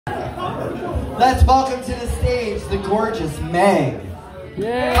Let's welcome to the stage the gorgeous Meg.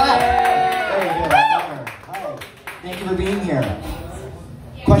 Yeah. Hi. Very good. Hi. Thank you for being here.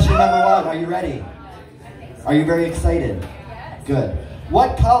 Question number 1. Are you ready? Are you very excited? Good.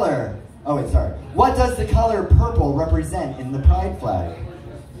 What color? Oh wait, sorry. What does the color purple represent in the pride flag?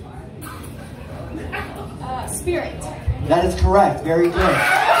 Spirit. That is correct. Very good.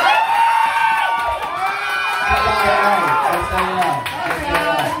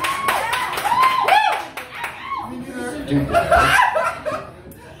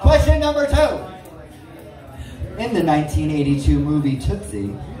 Question number 2. In the 1982 movie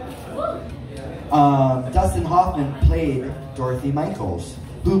Tootsie, Dustin Hoffman played Dorothy Michaels,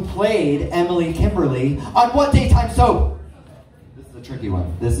 who played Emily Kimberly on what daytime soap? This is a tricky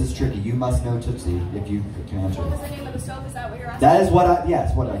one. This is tricky. You must know Tootsie if you can answer. What was the name of the soap? Is that what you're asking? That is what I,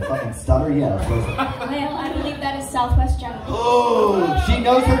 yes, what I fucking stutter? Yeah. Well, I believe that is Southwest General. Oh, she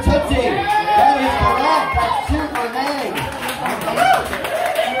knows her Tootsie. That is correct. That's 2 for Meg.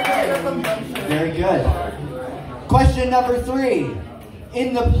 Very good. Question number 3.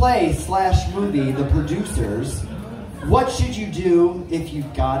 In the play/movie, The Producers, what should you do if you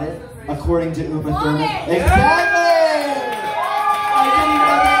got it, according to Uma Thurman? Exactly!